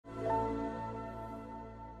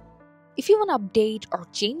If you want to update or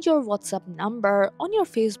change your WhatsApp number on your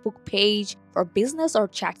Facebook page for business or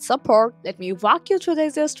chat support, let me walk you through the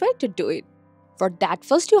easiest way to do it. For that,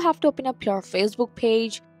 first you have to open up your Facebook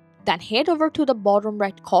page, then head over to the bottom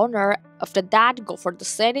right corner. After that, go for the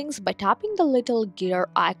settings by tapping the little gear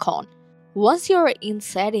icon. Once you're in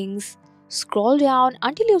settings, scroll down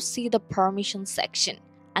until you see the permission section,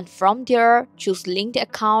 and from there choose linked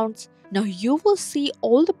accounts. Now you will see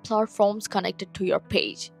all the platforms connected to your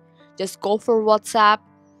page. Just go for WhatsApp.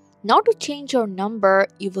 Now to change your number,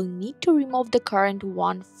 you will need to remove the current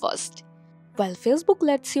one first. While Facebook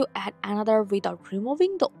lets you add another without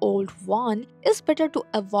removing the old one, it's better to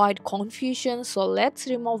avoid confusion, so let's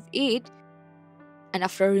remove it. And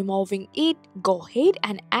after removing it, go ahead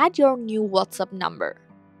and add your new WhatsApp number.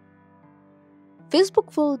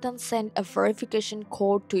 Facebook will then send a verification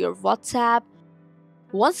code to your WhatsApp.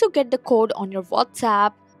 Once you get the code on your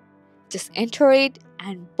WhatsApp, just enter it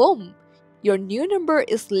and boom, your new number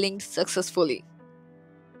is linked successfully.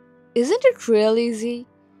 Isn't it real easy?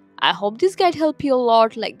 I hope this guide helped you a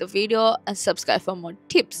lot. Like the video and subscribe for more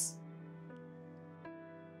tips.